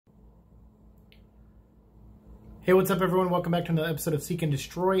Hey, what's up everyone? Welcome back to another episode of Seek and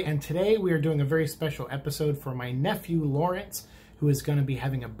Destroy, and today we are doing a very special episode for my nephew Lawrence, who is going to be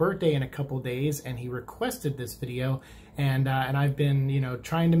having a birthday in a couple days, and he requested this video, and I've been,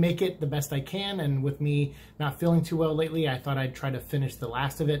 trying to make it the best I can, and with me not feeling too well lately, I thought I'd try to finish the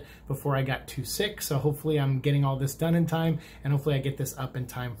last of it before I got too sick, so hopefully I'm getting all this done in time, and hopefully I get this up in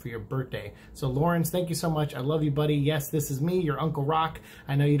time for your birthday. So Lawrence, thank you so much. I love you, buddy. Yes, this is me, your Uncle Rock.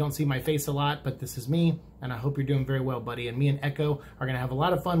 I know you don't see my face a lot, but this is me. And I hope you're doing very well, buddy. And me and Echo are going to have a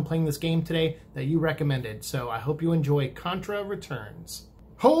lot of fun playing this game today that you recommended. So I hope you enjoy Contra Returns.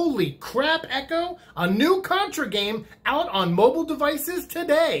 Holy crap, Echo! A new Contra game out on mobile devices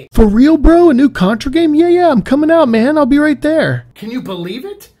today! For real, bro? A new Contra game? Yeah, I'm coming out, man. I'll be right there. Can you believe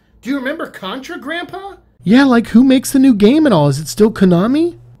it? Do you remember Contra, Grandpa? Yeah, like who makes the new game and all? Is it still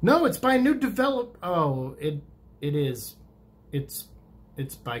Konami? No, it's by a new develop... Oh, it is. It's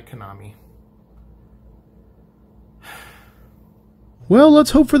by Konami. Well,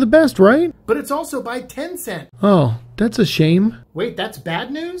 let's hope for the best, right? But it's also by Tencent. Oh, that's a shame. Wait, that's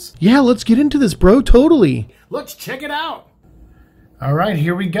bad news? Yeah, let's get into this, bro. Totally. Let's check it out. All right,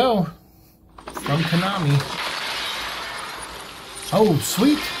 here we go. From Konami. Oh,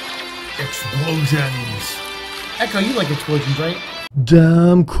 sweet. Explosions. Echo, you like explosions, right?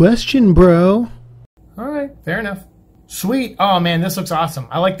 Dumb question, bro. All right, fair enough. Sweet. Oh man, this looks awesome.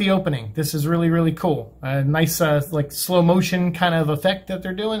 I like the opening. This is really, really cool. A nice like slow motion kind of effect that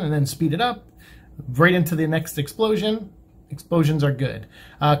they're doing, and then speed it up right into the next explosion. Explosions are good.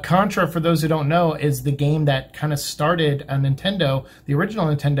 Contra, for those who don't know, is the game that kind of started a Nintendo, the original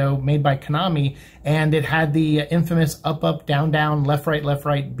Nintendo made by Konami, and it had the infamous up, down, left,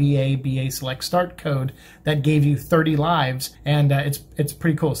 right, BA select start code that gave you 30 lives, and it's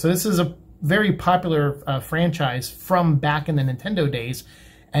pretty cool. So this is a very popular franchise from back in the Nintendo days,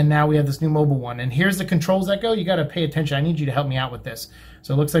 and now we have this new mobile one. And here's the controls, Echo. You got to pay attention. I need you to help me out with this.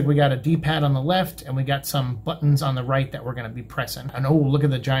 So it looks like we got a D-pad on the left, and we got some buttons on the right that we're going to be pressing. And oh, look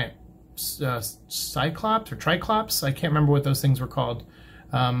at the giant Cyclops or Triclops. I can't remember what those things were called.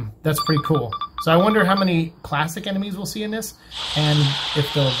 That's pretty cool. So I wonder how many classic enemies we'll see in this, and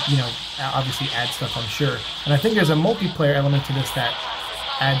if they'll, obviously add stuff, I'm sure. And I think there's a multiplayer element to this that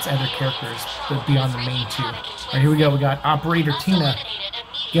adds other characters beyond the main two. All right, here we go. We got Operator Tina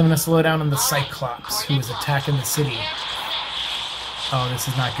giving us a lowdown on the Cyclops, who is attacking the city. Oh, this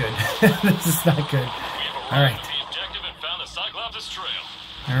is not good. This is not good. All right.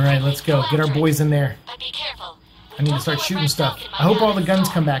 All right, let's go. Get our boys in there. I need to start shooting stuff. I hope all the guns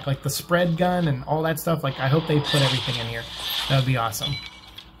come back, like the spread gun and all that stuff. Like, I hope they put everything in here. That would be awesome.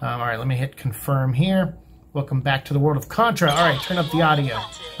 All right, let me hit confirm here. Welcome back to the world of Contra. All right, turn up the audio. All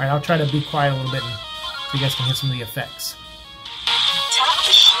right, I'll try to be quiet a little bit so you guys can hear some of the effects.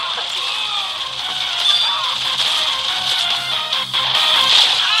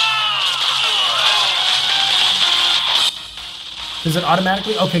 Does it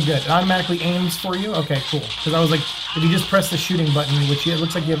automatically? Okay, good. It automatically aims for you? Okay, cool. Because I was like, if you just press the shooting button, which it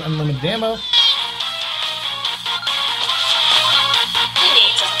looks like you have unlimited ammo.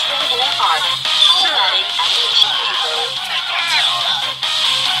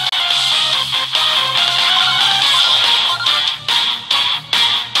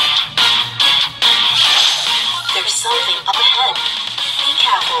 There's something up ahead. Be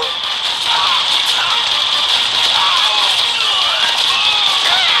careful.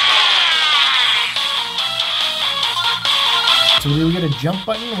 So do we get a jump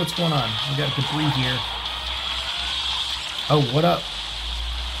button? What's going on? We got debris here. Oh, what up?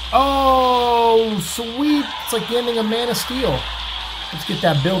 Oh, sweet. It's like the ending of Man of Steel. Let's get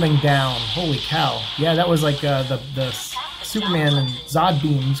that building down. Holy cow. Yeah, that was like the Superman and Zod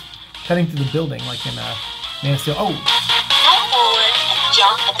beams cutting through the building like in Man of Steel. Oh! Head forward and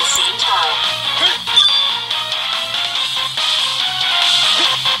jump at the same time.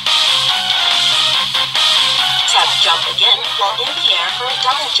 Tap jump again while in the air for a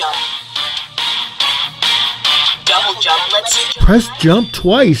double jump. Double jump lets you jump. Press jump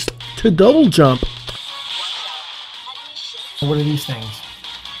twice to double jump. What are these things?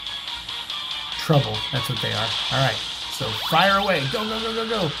 Trouble. That's what they are. Alright, so fire away. Go, go, go, go,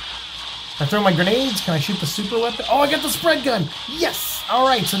 go. I throw my grenades. Can I shoot the super weapon? Oh, I got the spread gun. Yes. All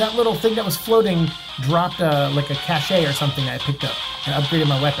right. So that little thing that was floating dropped like a cachet or something that I picked up and upgraded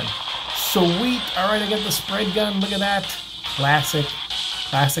my weapon. Sweet. All right. I got the spread gun. Look at that. Classic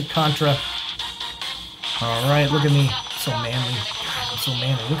Contra. All right. Look at me. So manly. God, I'm so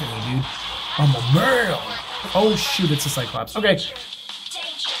manly. Look at me, dude. I'm a man. Oh shoot! It's a Cyclops. Okay.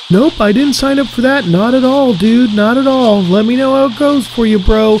 Nope, I didn't sign up for that. Not at all, dude. Not at all. Let me know how it goes for you,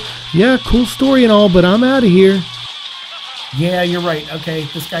 bro. Yeah, cool story and all, but I'm out of here. Yeah, you're right. Okay,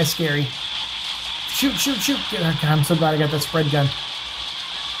 this guy's scary. Shoot, shoot, shoot. God, I'm so glad I got that spread gun.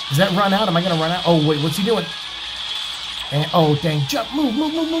 Does that run out? Am I going to run out? Oh, wait, what's he doing? And, oh, dang. Jump, move,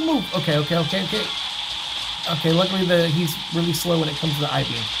 move, move, move, move. Okay, okay, okay, okay. Okay, luckily he's really slow when it comes to the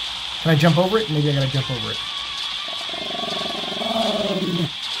I-beam. Can I jump over it? Maybe I got to jump over it.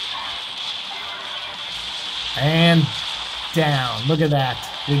 And down. Look at that.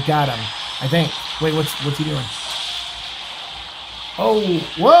 We got him. I think. Wait, what's he doing? Oh,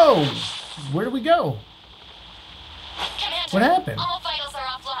 whoa! Where did we go? Commander, What happened? all vitals are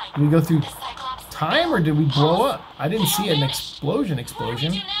offline. Did we go through The Cyclops time or did we blow up? I didn't see an explosion. What do we do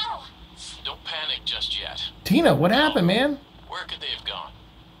now? Don't panic just yet. Tina, what happened, man? Where could they have gone?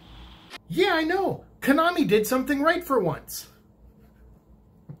 Yeah, I know. Konami did something right for once.